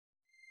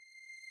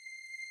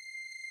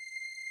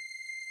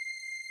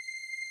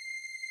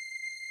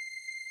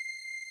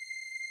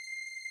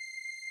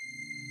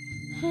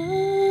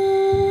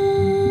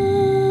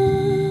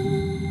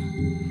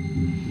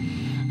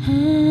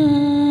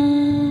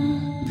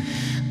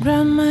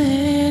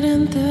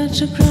touch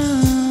the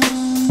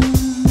ground.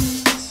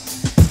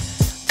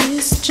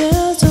 This is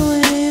just the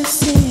way I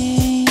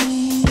see.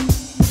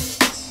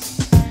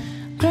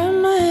 Grab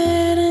my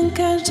head and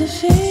catch the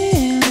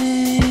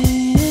feeling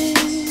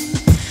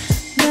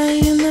that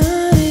you're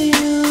not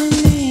you and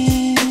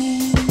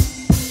me.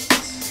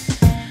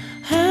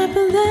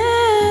 Happen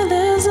there,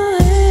 there's no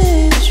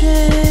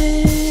hatred.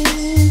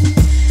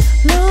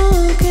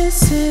 Long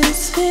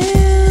kisses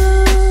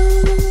feel.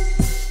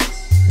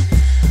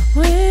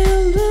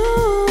 We'll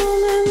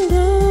bloom and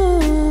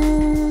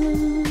bloom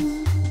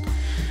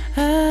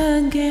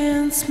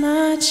against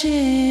my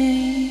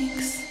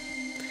cheeks.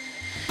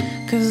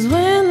 'Cause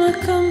when my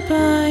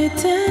company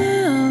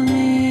tell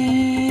me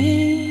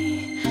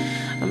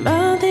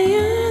about the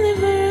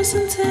universe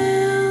and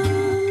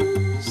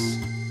tells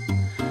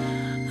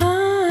I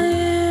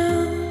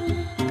am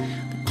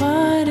the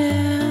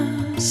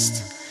quietest,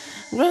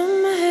 grab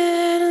my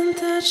head and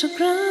touch the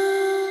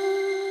ground.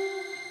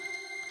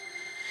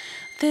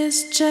 This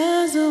is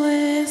just the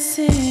way I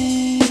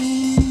see.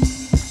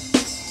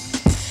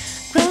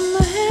 Grab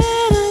my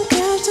head and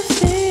catch the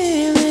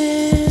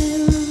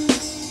feeling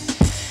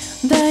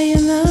that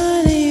you're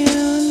not you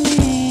and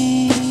me,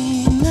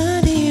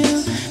 not you,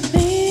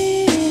 me.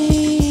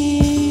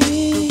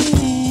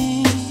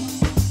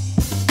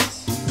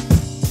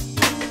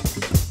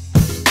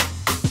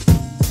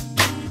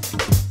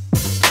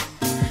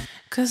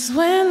 'Cause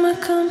when my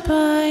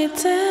company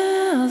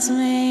tells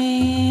me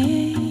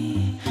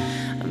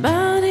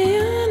about the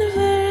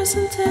universe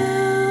and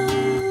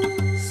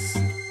tells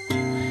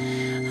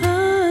I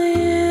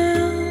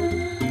am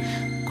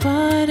the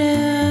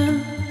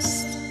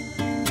quietest,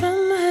 from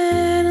my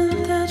head and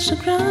touch the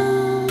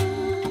ground.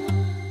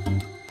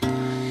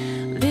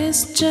 This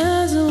is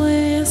just the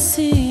way I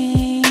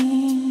see.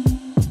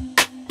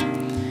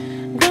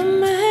 Grab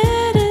my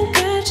head and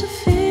catch a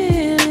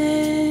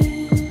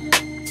feeling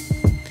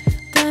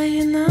that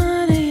you're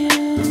not you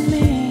and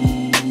me.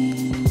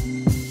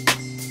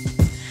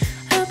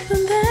 Up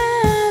and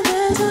there,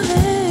 there's no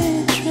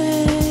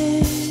hatred.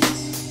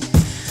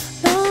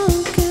 Long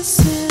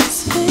kisses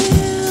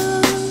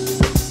feel.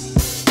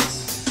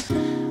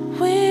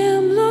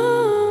 We'll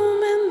bloom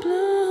and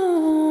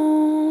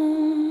bloom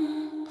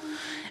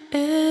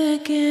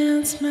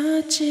against my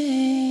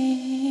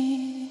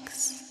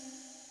cheeks.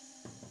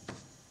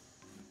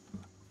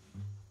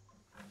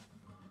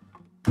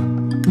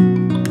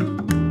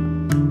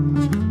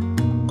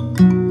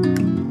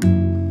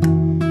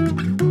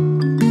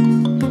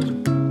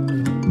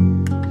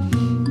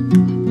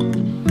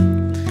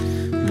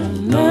 Mon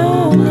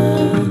homme,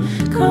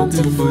 quand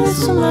il fouille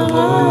sous ma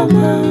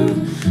robe,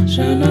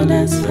 je le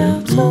laisse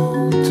faire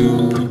tout,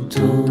 tout,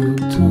 tout,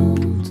 tout,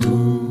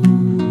 tout.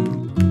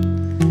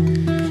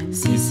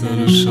 Si ça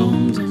le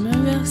chante de me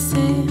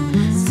verser,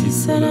 si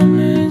ça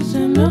l'amuse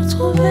de me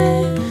retrouver,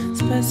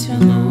 c'est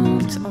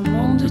passionnante en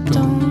manque de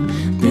temps,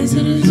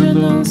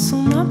 désillusionnant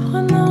son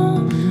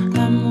apprenant,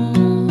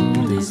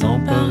 l'amour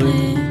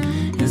désemparé,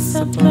 et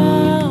ça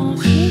part en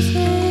fusée.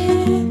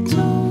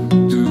 Tout,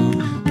 tout,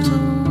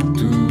 tout,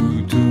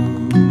 tout,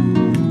 tout.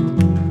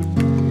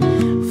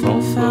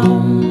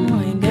 Fanfaron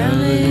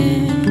égaré,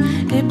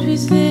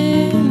 épuisé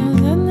nos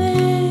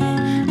années,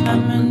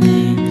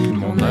 amener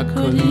mon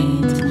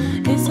acolyte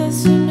et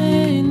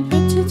s'assumer une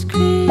petite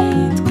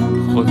cuite,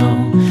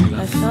 comprenant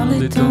la fin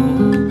des temps,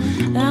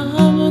 la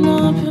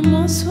revenant un peu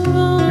moins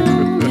souvent,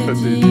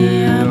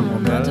 dédiée à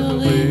mon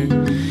adoré,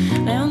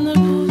 rien ne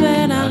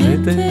pouvait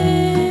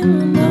l'arrêter.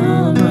 Mon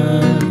homme,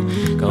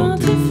 quand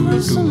il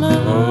fouille sous ma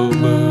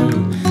robe,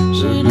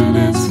 je le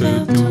laisse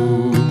faire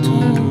tout,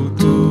 tout,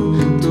 tout,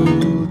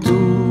 tout,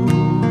 tout.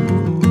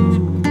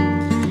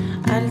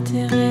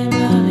 Altérer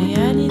ma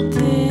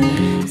réalité,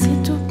 si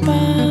tout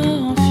part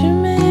en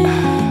fumée,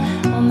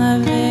 on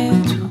avait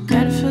tout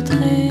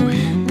calfeutré,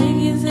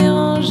 déguisé,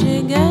 rangé,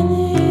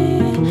 gagné,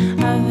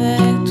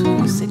 avec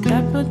tous ces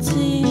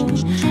clapotis.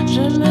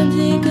 Je me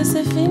dis que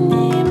c'est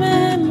fini,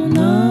 mais mon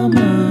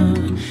homme,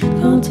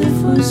 quand il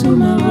fouille sous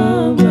ma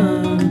robe,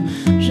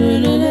 je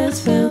le laisse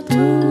faire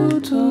tout,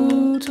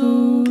 tout,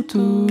 tout,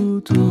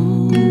 tout,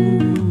 tout.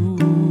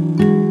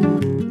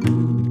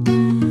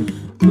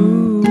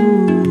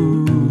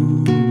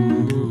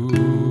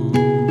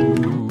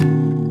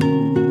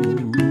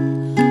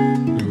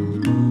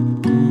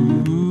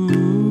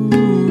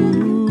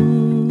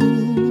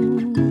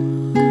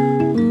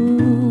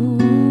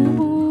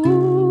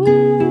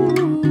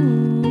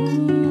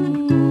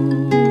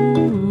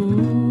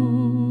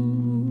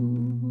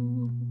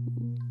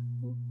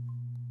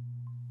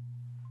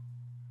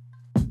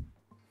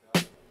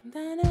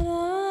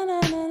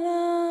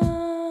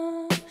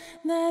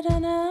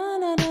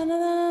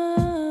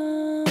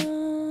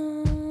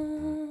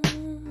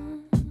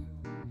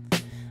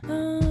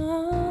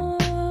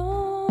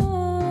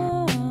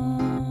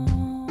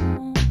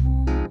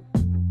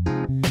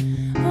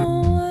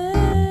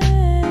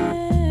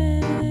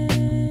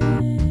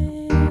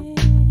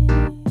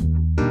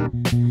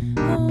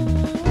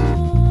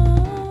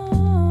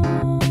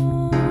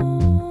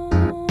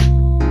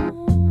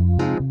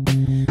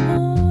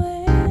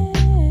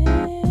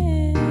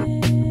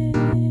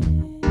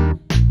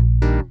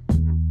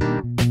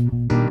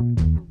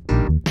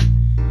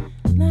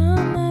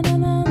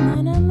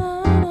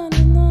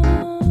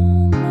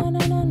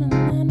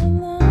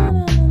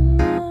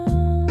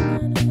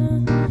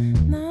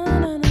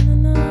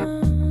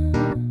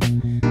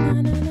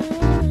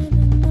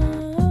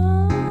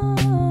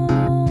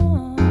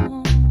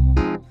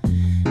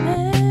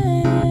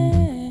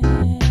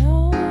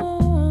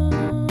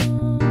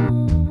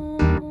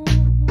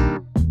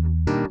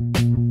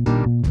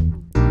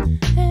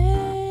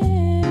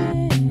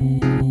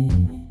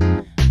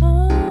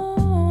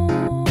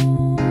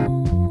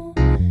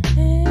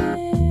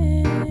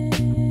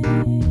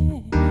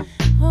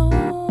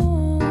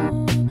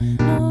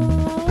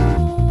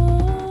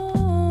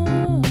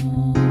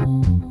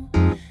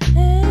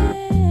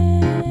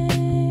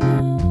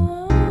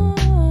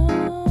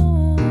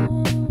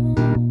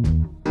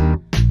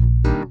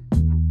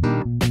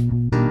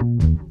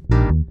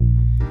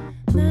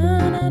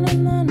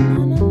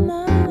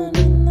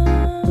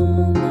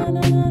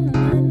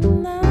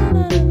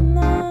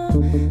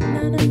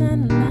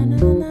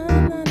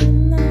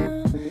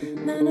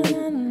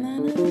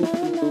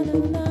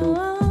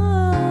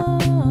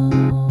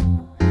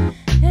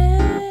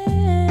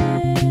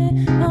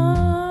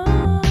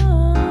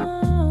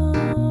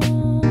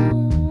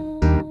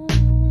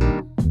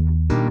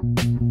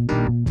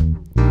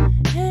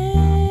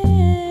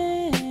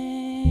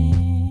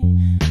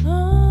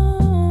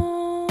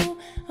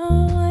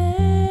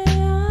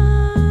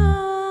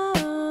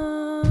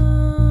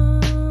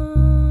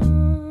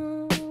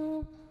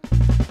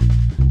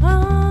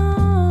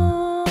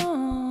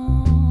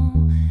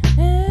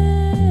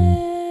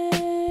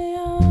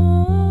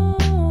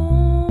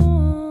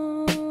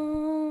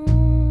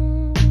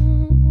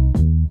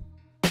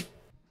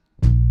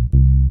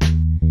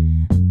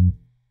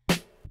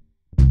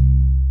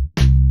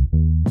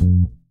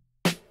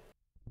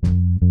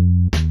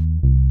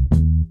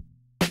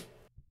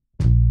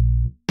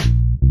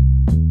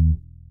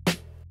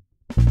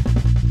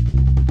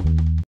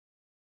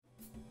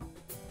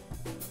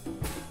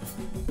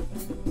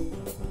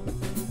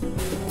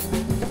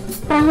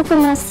 tout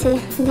commencé,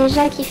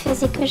 déjà qui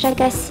faisait que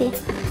j'agaçais.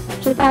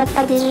 Je parle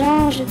pas des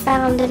gens, je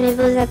parle de mes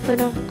beaux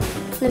Apollons,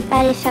 ne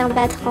pas les faire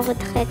battre en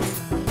retraite.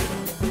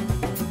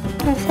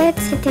 En fait,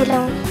 c'était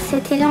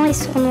lent et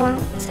sournois,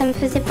 ça me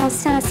faisait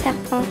penser à un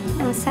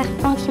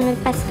serpent qui me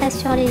passerait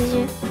sur les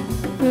yeux,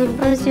 mes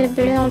beaux yeux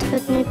bleus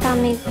entretenus par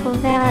mes gros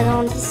verres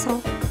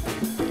agrandissants.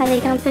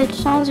 Avec un peu de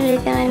chance, je les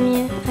verrai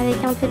mieux,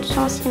 avec un peu de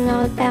chance, ils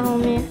me repèrent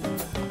mieux.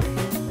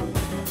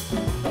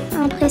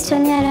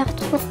 Impressionnée à leur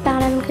tour par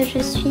l'homme que je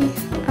suis,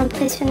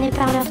 impressionnée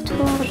par leur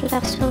tour, je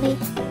leur souris.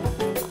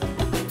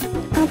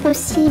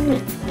 Impossible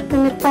de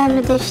ne pas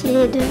me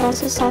défiler devant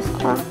ce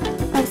sang-froid,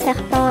 un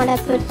serpent à la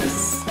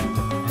police,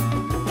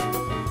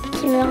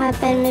 qui me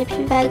rappelle mes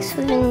plus vagues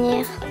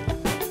souvenirs,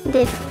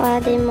 des fois,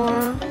 des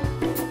mois.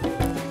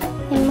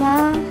 Et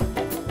moi,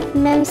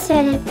 même si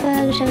à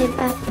l'époque j'avais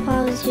pas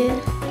froid aux yeux,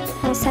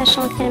 en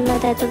sachant quel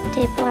mode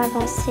adopter pour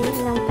avancer,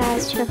 non pas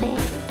assurer.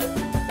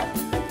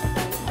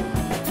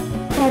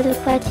 Pas de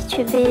quoi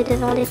tituber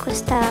devant des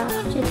costards,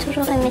 j'ai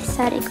toujours aimé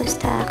ça les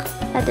costards,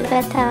 pas de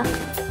bâtards.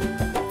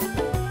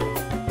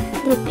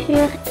 Des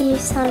purs Yves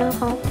Saint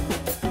Laurent,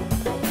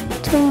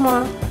 tout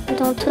moi,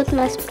 dans toute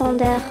ma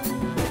splendeur.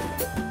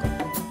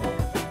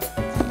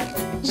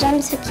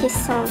 J'aime ce qui est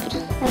simple,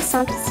 la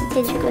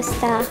simplicité du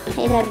costard,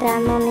 et la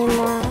dame en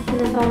émoi,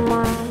 devant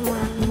moi.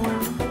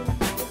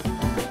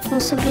 On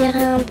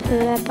s'oublierait un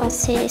peu à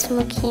penser les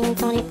smokings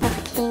dans les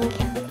parkings,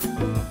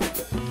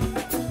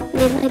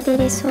 débrider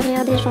les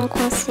sourires des gens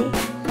coincés,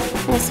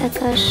 la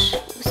sacoche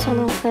ou son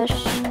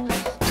encoche,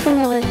 tout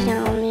me revient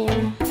en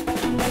mieux.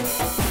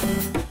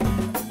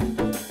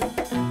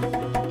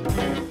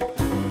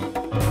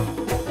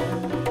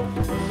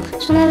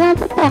 J'en avais un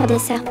peu peur des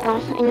serpents,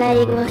 une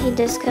allégorie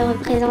de ce que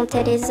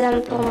représentaient les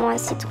hommes pour moi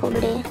si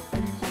troublés,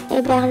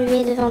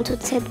 éberlués devant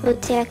toute cette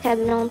beauté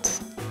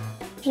accablante.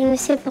 Je ne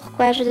sais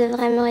pourquoi je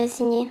devrais me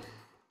résigner.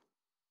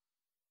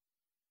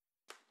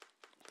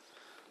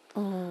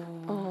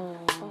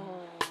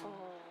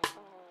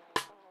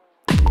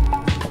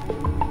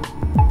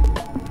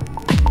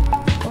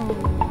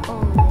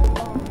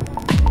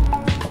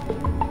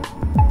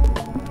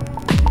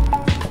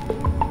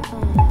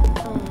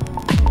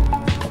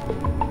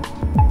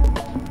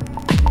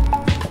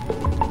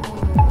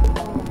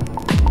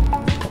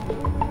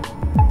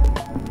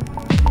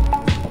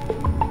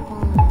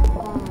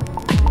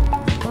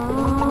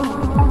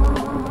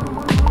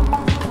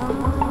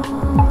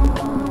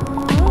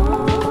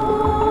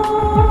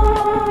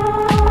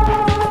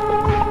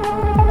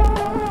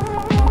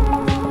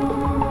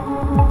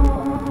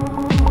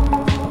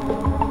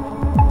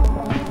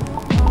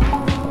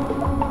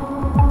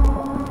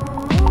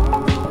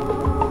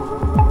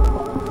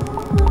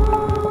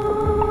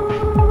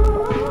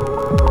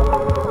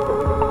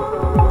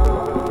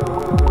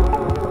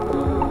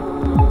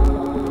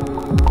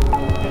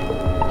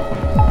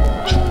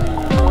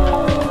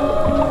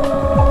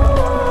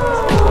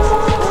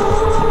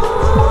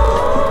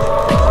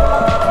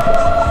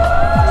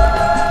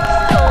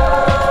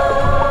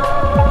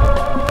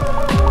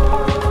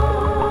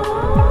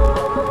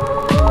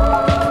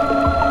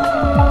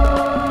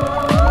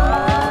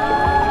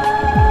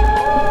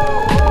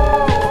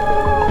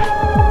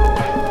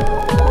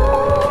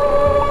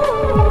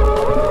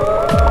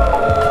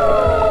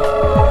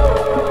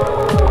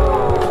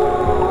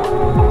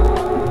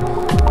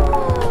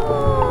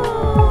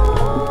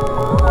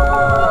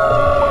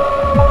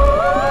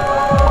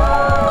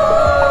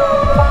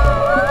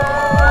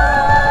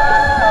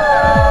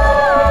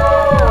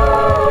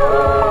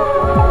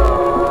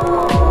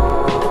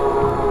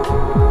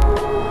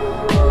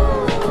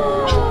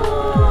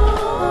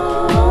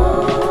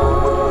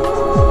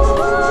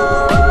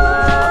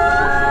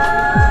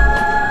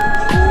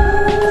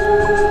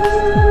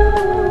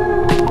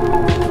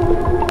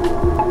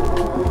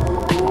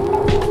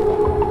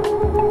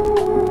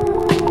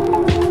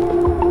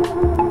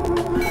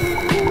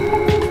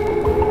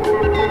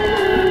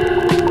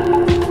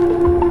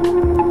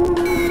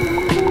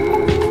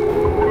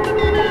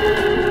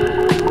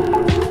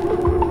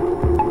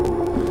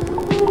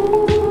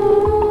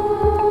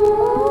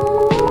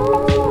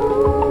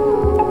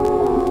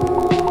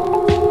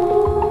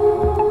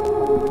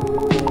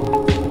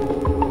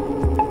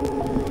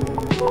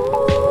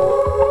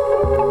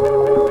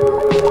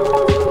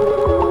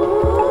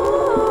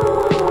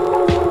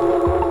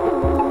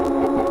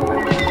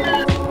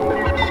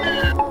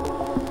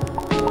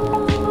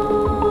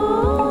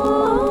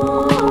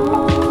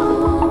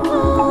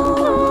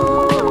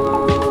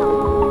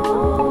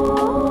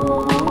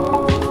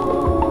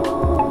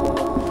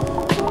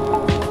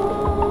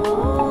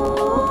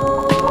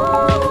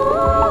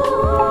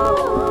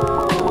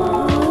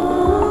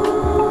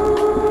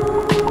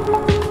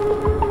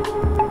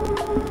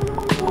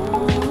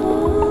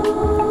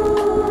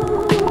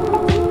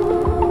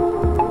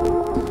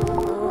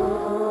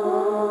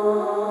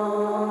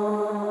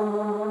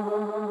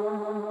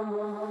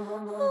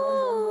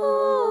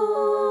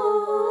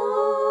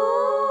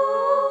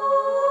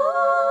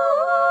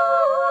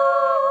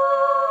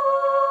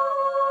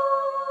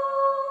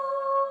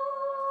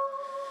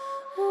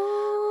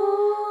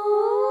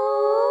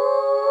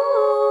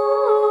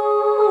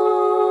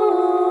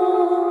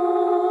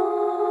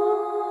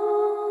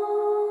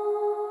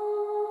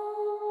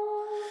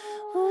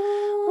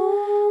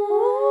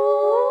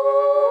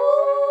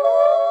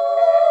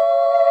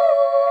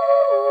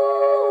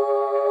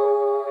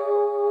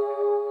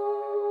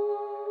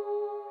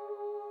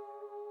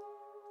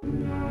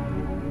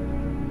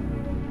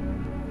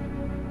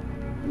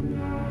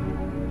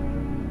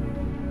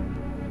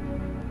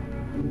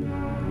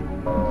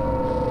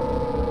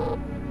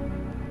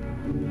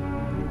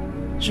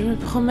 Je me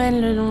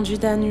promène le long du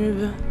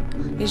Danube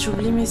et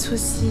j'oublie mes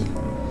soucis.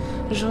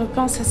 Je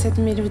repense à cette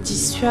mélodie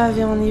suave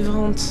et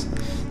enivrante. Si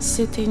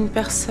c'était une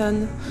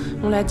personne,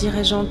 on la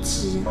dirait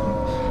gentille.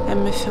 Elle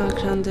me fait un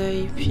clin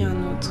d'œil, puis un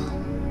autre.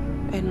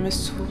 Elle me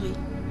sourit,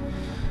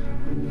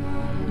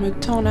 me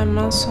tend la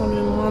main sans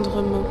le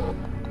moindre mot,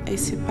 et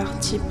c'est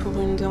parti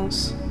pour une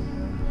danse.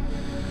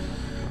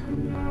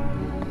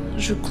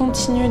 Je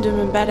continue de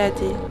me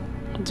balader,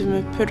 de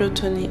me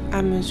pelotonner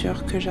à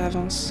mesure que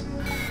j'avance.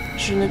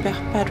 Je ne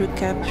perds pas le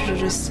cap,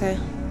 je le sais.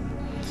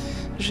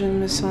 Je ne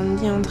me sens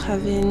ni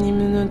entravée ni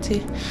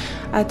menottée.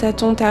 À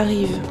tâtons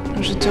t'arrives,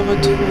 je te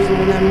retrouve,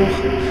 mon amour.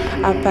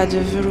 À pas de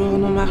velours,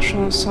 nous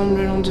marchons ensemble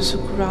le long de ce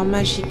couloir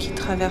magique qui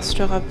traverse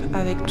l'Europe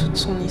avec toute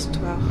son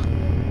histoire.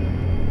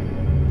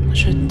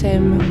 Je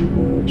t'aime,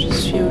 je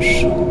suis au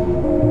chaud.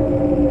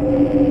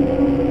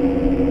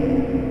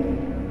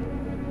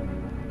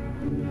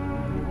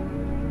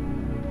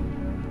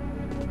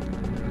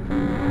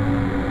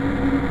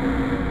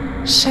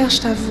 Cherche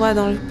ta voie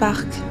dans le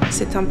parc,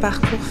 c'est un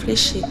parcours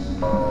fléché,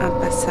 un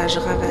passage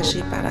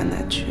ravagé par la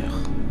nature.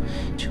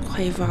 Tu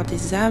croyais voir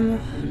des âmes,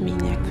 mais il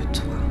n'y a que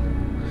toi.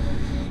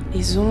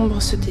 Les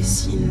ombres se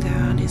dessinent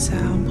derrière les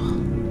arbres.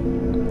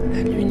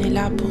 La lune est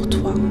là pour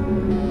toi.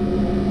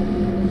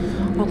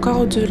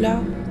 Encore au-delà,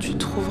 tu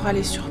trouveras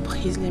les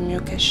surprises les mieux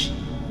cachées.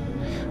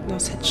 Dans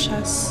cette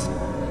chasse,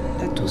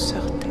 la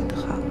douceur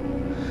t'aidera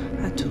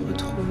à te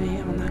retrouver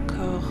en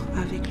accord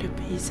avec le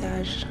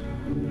paysage.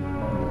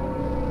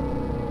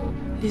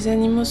 Les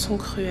animaux sont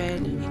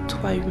cruels et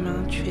toi,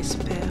 humain, tu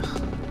espères.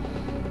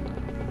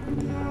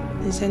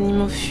 Les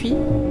animaux fuient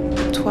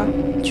et toi,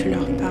 tu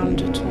leur parles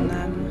de ton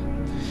âme.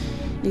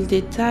 Ils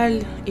détalent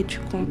et tu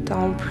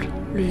contemples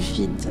le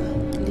vide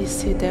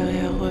laissé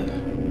derrière eux.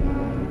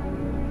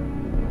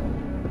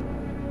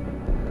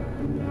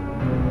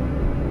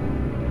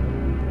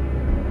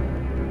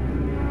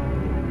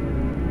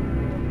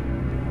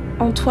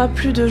 En toi,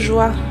 plus de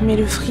joie, mais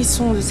le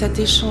frisson de cet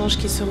échange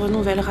qui se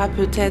renouvellera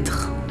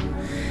peut-être.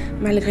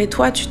 Malgré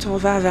toi, tu t'en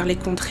vas vers les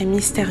contrées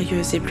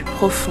mystérieuses et plus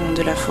profondes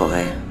de la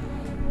forêt.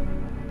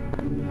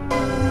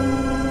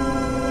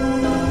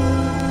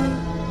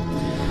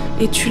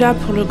 Es-tu là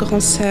pour le grand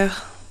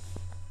cerf?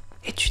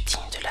 Es-tu digne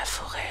de la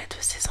forêt et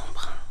de ses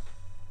embruns?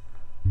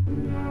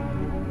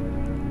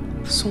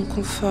 Son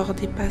confort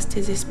dépasse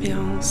tes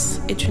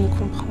espérances et tu ne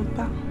comprends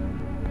pas.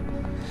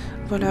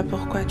 Voilà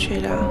pourquoi tu es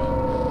là,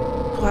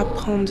 pour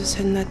apprendre de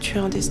cette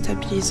nature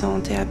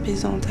déstabilisante et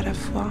apaisante à la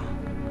fois.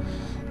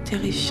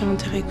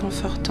 Terrifiante et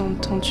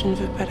réconfortante tant tu ne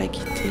veux pas la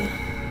quitter.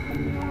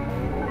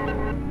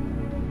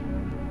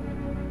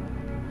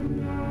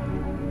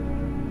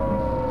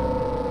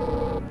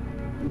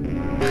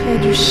 Près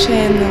du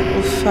chêne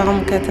aux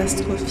formes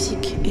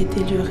catastrophiques et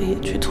délurées,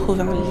 tu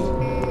trouves un lit.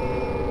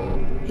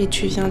 Et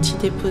tu viens t'y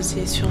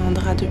déposer sur un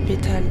drap de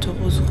pétales de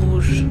rose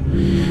rouge.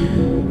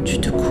 Tu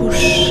te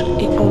couches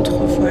et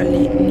entrevois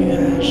les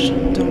nuages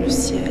dans le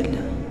ciel.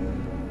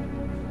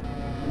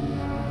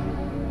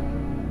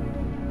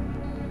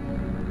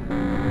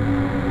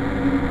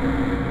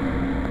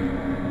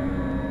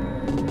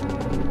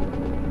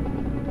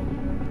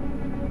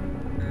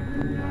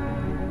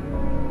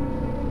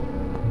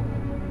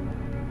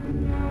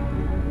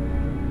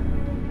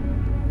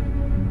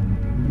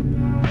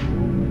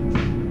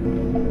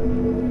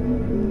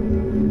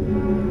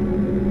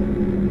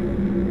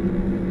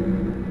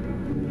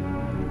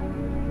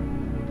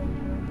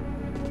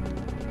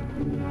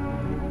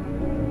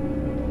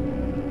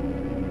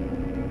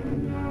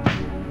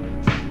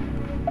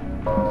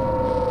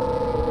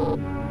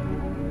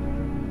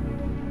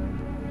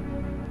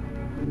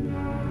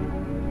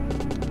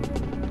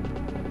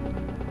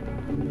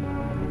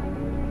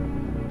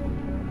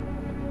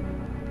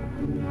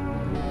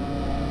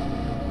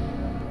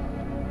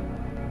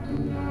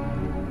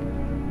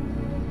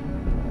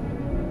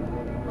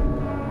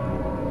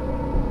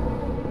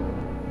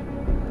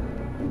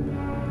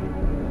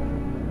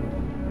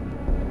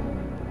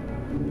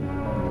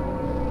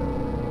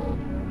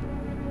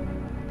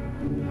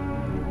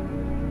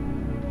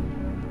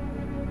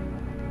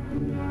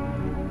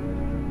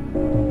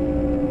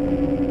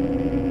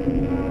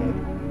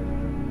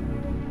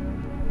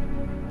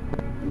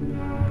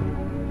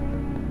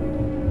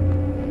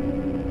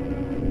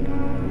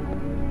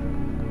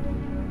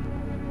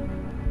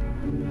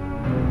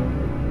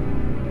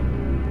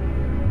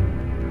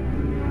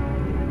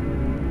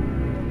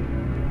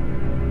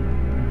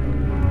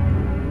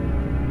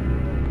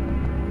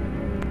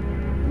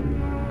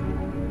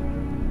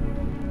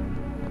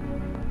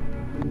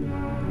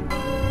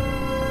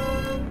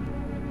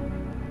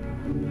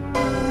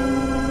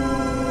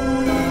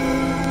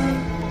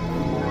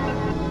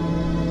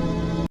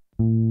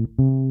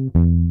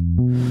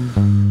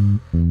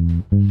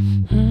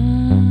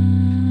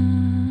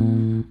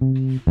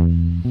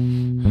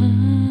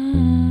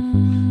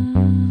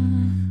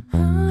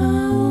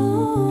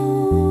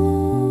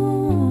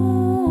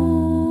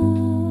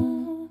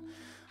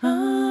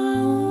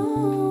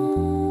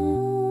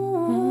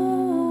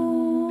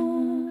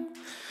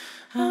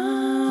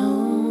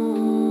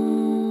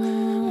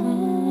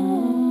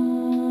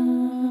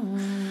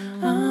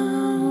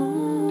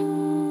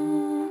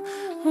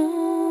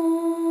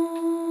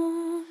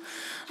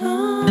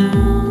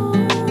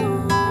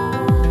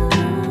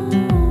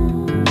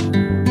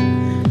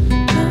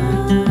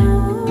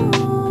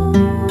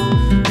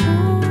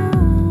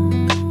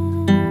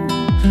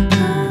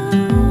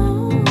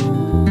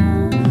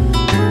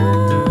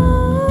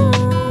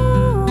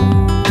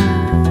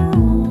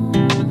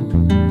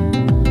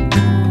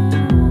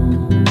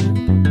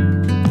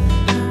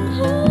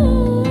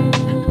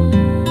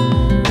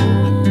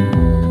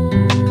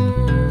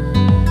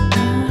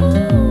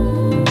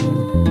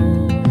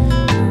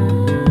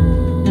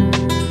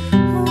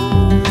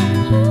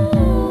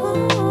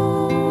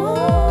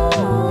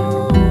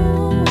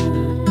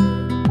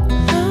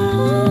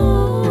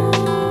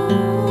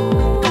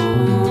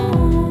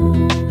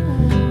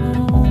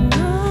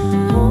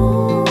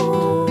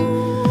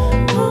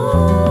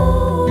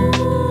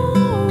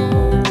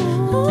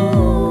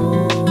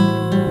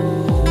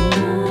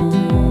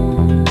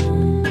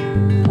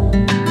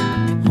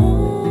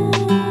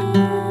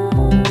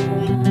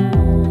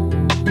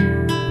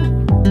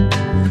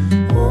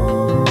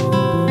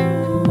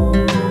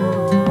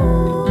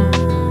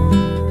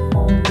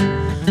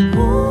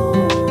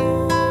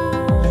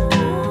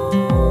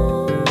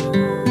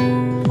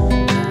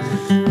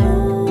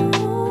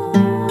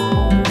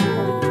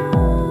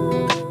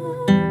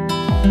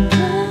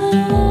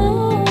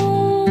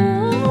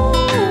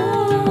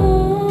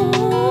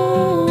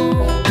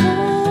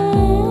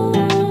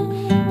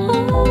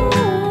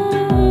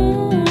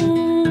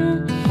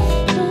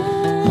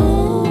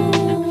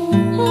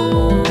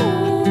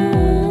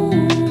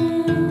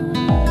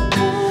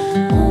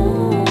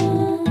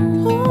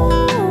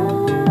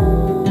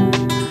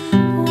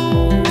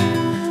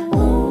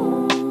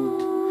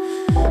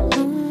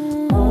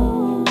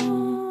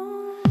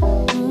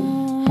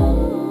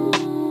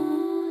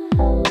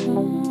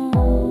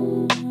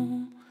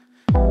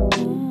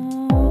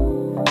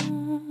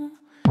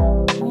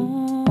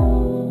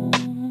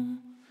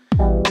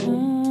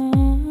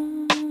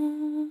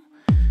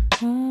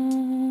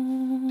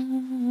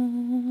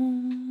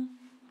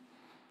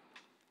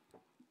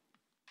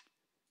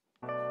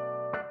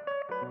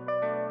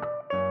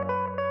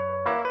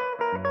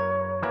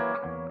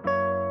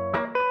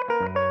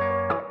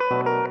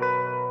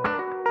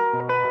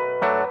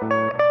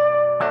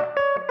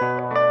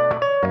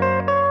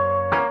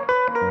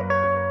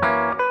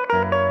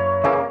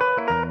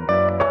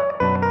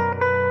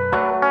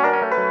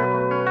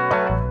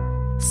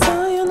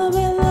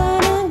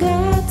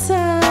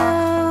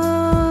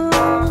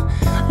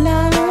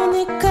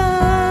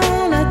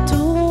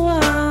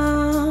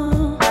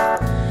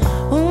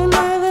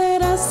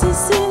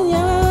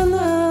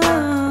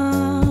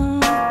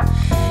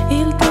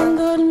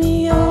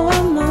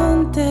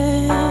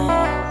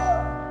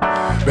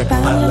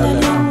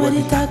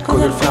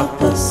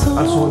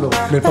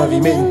 nel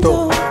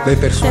pavimento. Le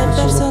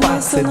persone sono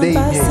pazze dei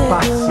miei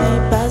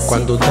passi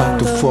quando ho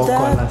dato fuoco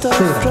alla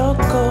sera.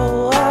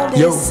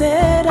 Yo,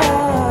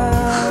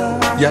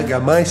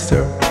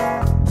 Jagermeister.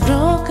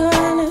 Fuoco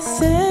alla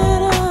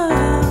sera.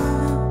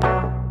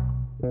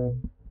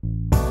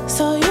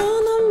 Sono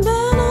una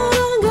bella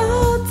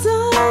ragazza,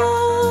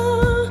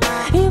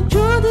 il più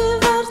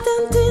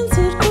divertente in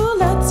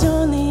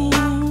circolazione.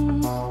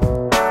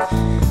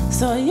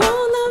 Sono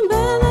una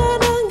bella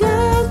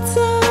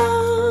ragazza,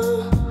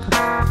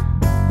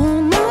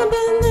 una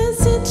bella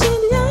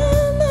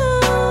siciliana.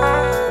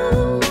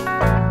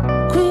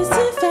 Qui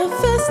si fa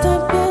festa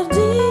per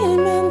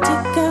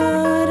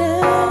dimenticare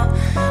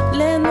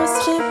le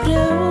nostre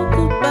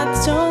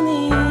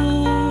preoccupazioni.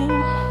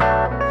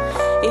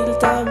 Il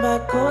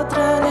tabacco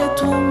tra le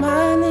tue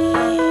mani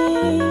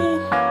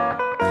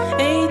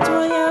e i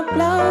tuoi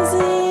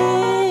applausi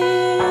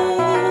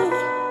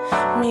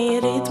mi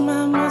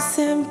ritmano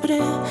sempre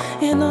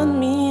e non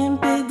mi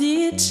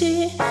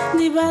impedisci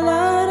di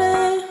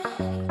ballare,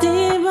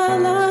 di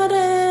ballare.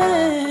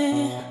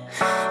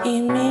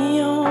 Il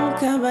mio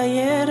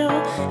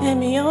caballero è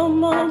mio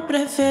uomo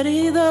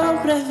preferito,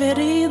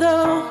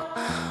 preferito.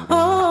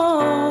 Oh.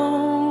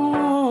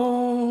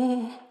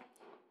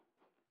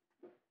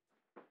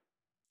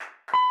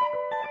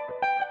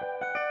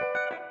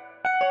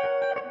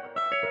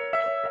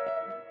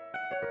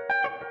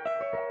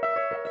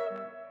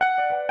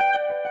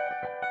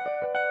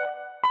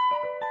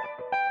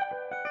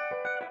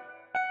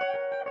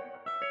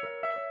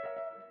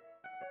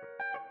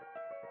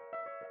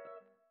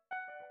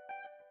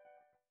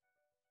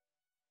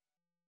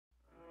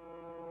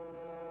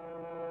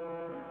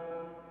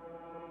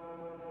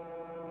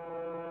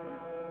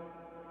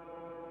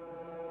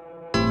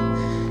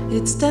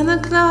 It's 10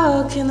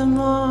 o'clock in the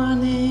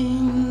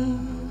morning.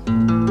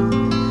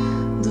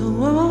 Don't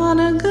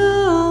wanna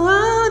go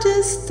out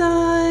this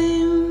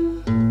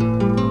time.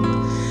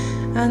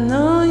 I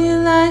know you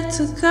like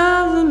to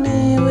cover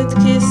me with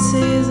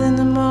kisses in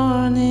the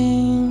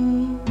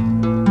morning.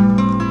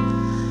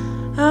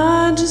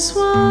 I just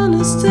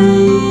wanna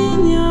stay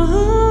in your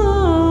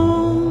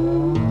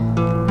home,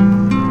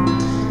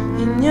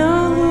 in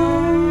your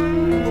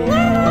home,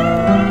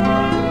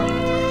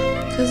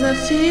 'cause I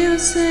feel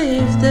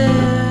safe there,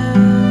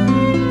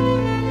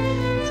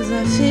 'cause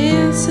I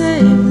feel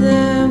safe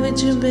there.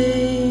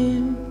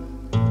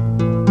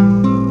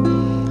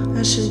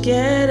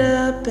 get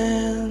up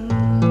and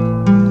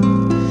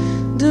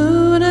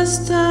do the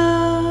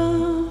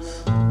stuff.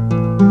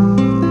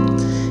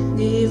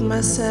 Give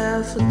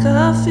myself a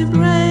coffee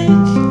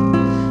break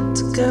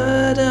to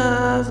cut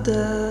off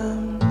the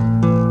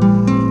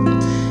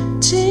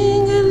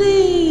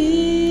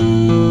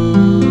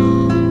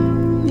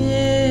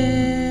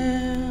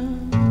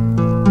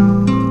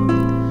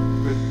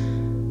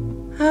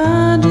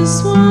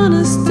just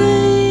wanna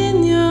stay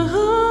in your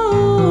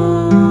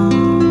home,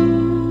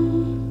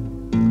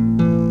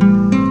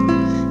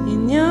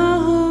 in your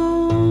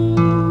home,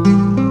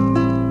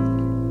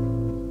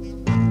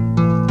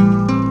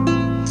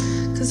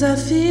 'cause I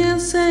feel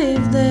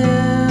safe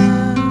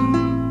there,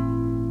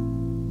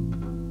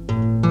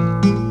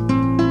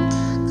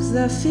 'cause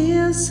I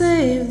feel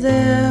safe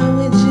there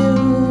with you,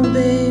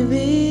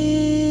 baby.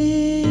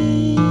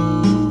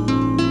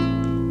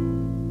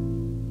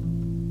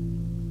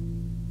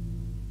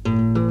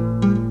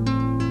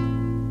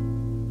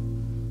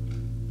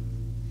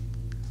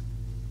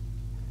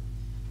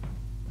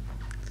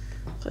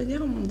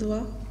 Regarde mon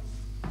doigt,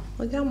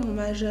 regarde mon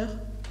majeur.